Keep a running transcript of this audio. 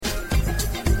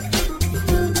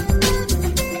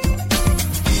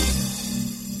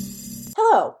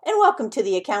Welcome to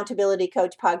the Accountability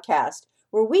Coach podcast,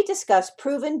 where we discuss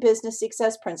proven business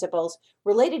success principles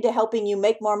related to helping you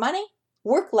make more money,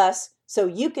 work less, so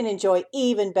you can enjoy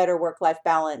even better work-life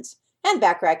balance. And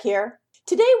Backrack here.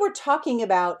 Today we're talking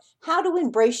about how to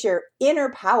embrace your inner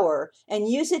power and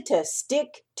use it to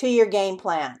stick to your game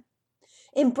plan.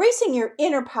 Embracing your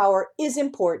inner power is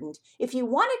important if you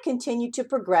want to continue to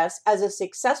progress as a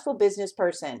successful business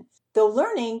person, though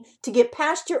learning to get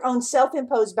past your own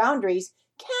self-imposed boundaries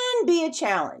can be a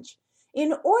challenge.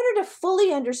 In order to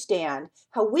fully understand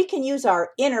how we can use our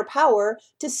inner power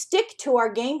to stick to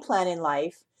our game plan in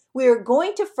life, we are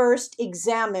going to first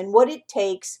examine what it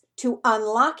takes to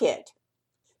unlock it.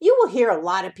 You will hear a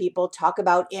lot of people talk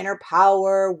about inner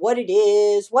power, what it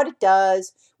is, what it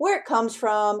does, where it comes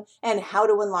from, and how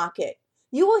to unlock it.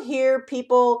 You will hear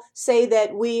people say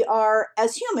that we are,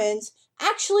 as humans,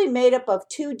 actually made up of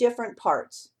two different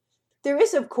parts. There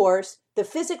is, of course, the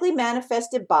physically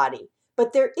manifested body,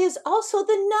 but there is also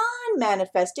the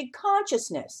non-manifested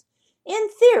consciousness. In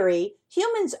theory,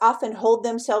 humans often hold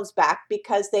themselves back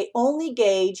because they only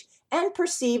gauge and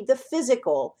perceive the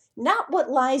physical, not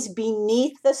what lies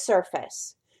beneath the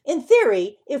surface. In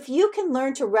theory, if you can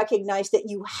learn to recognize that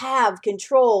you have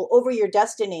control over your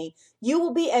destiny, you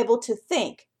will be able to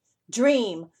think,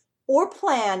 dream, or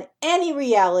plan any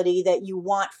reality that you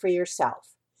want for yourself.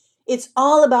 It's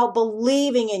all about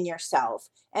believing in yourself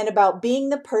and about being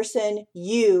the person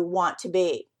you want to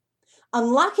be.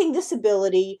 Unlocking this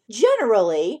ability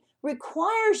generally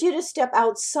requires you to step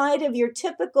outside of your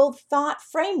typical thought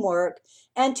framework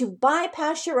and to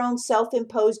bypass your own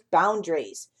self-imposed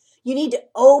boundaries. You need to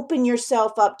open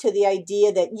yourself up to the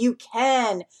idea that you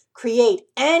can create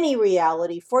any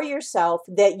reality for yourself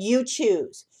that you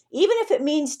choose, even if it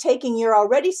means taking your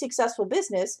already successful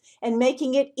business and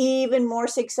making it even more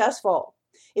successful.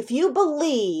 If you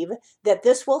believe that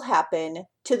this will happen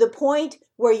to the point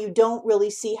where you don't really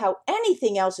see how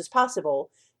anything else is possible,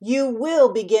 you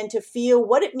will begin to feel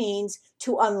what it means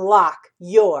to unlock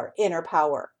your inner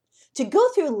power. To go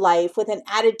through life with an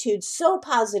attitude so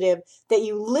positive that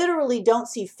you literally don't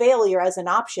see failure as an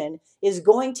option is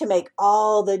going to make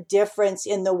all the difference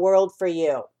in the world for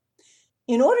you.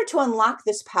 In order to unlock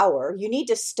this power, you need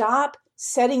to stop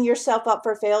setting yourself up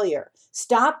for failure.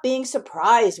 Stop being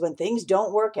surprised when things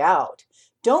don't work out.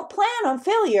 Don't plan on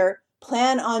failure.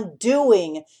 Plan on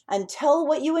doing until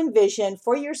what you envision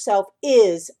for yourself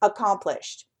is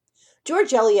accomplished.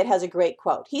 George Eliot has a great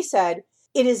quote. He said,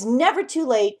 "It is never too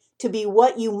late to be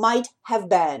what you might have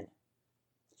been."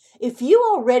 If you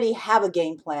already have a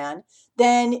game plan,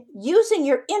 then using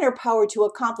your inner power to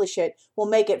accomplish it will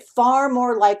make it far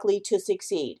more likely to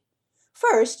succeed.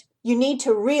 First, you need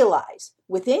to realize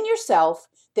within yourself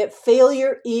that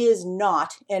failure is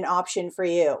not an option for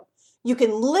you. You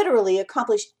can literally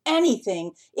accomplish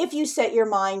anything if you set your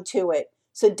mind to it.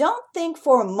 So don't think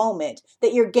for a moment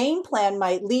that your game plan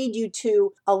might lead you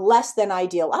to a less than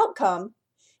ideal outcome.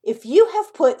 If you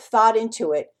have put thought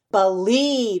into it,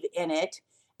 believe in it,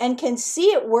 and can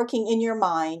see it working in your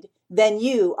mind, then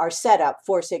you are set up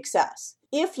for success.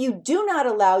 If you do not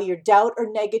allow your doubt or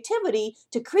negativity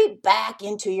to creep back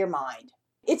into your mind.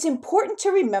 It's important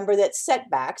to remember that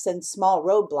setbacks and small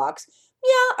roadblocks,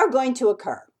 are going to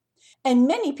occur. And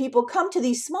many people come to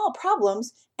these small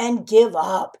problems and give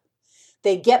up.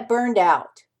 They get burned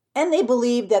out. And they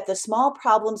believe that the small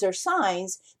problems are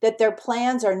signs that their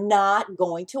plans are not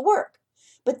going to work.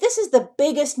 But this is the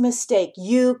biggest mistake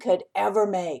you could ever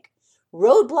make.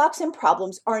 Roadblocks and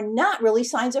problems are not really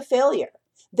signs of failure.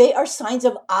 They are signs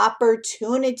of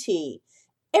opportunity.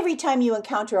 Every time you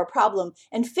encounter a problem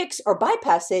and fix or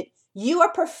bypass it, you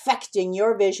are perfecting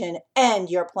your vision and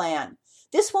your plan.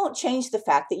 This won't change the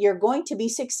fact that you're going to be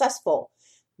successful.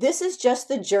 This is just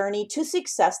the journey to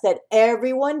success that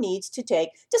everyone needs to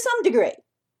take to some degree.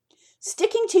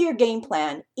 Sticking to your game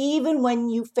plan, even when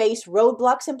you face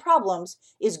roadblocks and problems,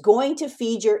 is going to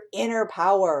feed your inner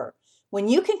power. When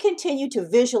you can continue to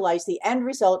visualize the end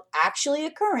result actually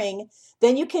occurring,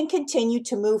 then you can continue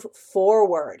to move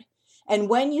forward. And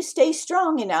when you stay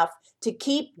strong enough to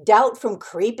keep doubt from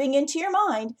creeping into your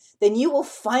mind, then you will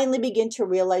finally begin to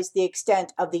realize the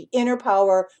extent of the inner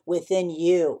power within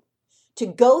you. To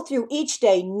go through each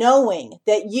day knowing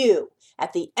that you,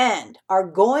 at the end, are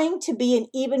going to be an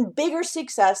even bigger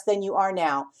success than you are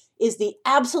now is the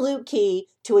absolute key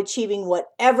to achieving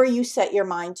whatever you set your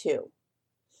mind to.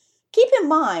 Keep in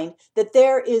mind that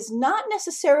there is not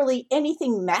necessarily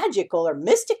anything magical or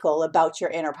mystical about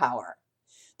your inner power.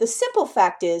 The simple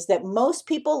fact is that most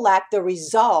people lack the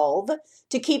resolve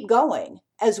to keep going,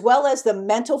 as well as the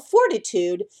mental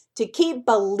fortitude to keep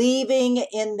believing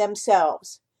in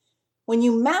themselves. When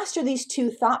you master these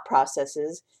two thought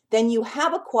processes, then you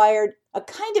have acquired a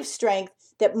kind of strength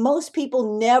that most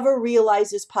people never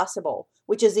realize is possible,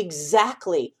 which is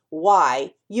exactly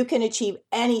why you can achieve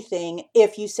anything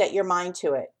if you set your mind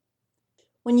to it.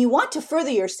 When you want to further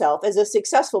yourself as a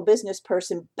successful business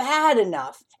person bad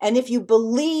enough, and if you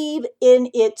believe in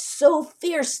it so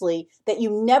fiercely that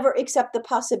you never accept the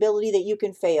possibility that you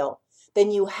can fail, then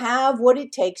you have what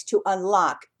it takes to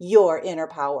unlock your inner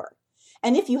power.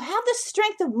 And if you have the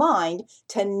strength of mind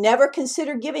to never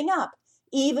consider giving up,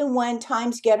 even when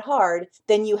times get hard,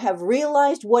 then you have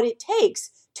realized what it takes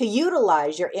to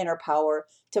utilize your inner power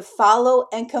to follow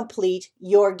and complete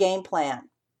your game plan.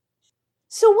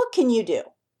 So what can you do?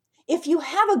 If you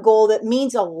have a goal that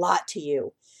means a lot to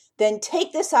you, then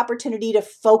take this opportunity to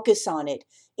focus on it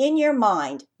in your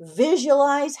mind.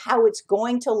 Visualize how it's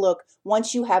going to look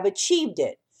once you have achieved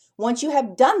it. Once you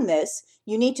have done this,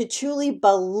 you need to truly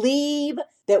believe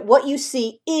that what you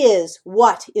see is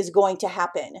what is going to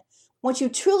happen. Once you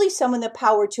truly summon the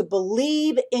power to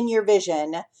believe in your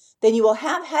vision, then you will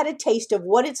have had a taste of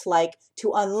what it's like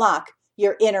to unlock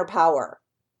your inner power.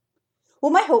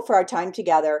 Well, my hope for our time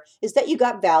together is that you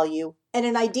got value and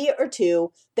an idea or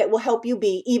two that will help you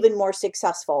be even more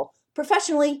successful,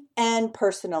 professionally and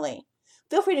personally.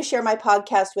 Feel free to share my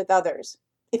podcast with others.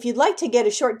 If you'd like to get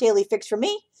a short daily fix from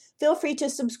me, feel free to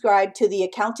subscribe to the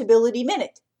Accountability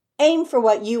Minute. Aim for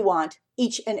what you want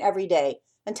each and every day.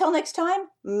 Until next time,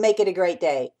 make it a great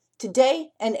day, today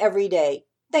and every day.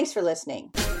 Thanks for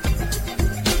listening.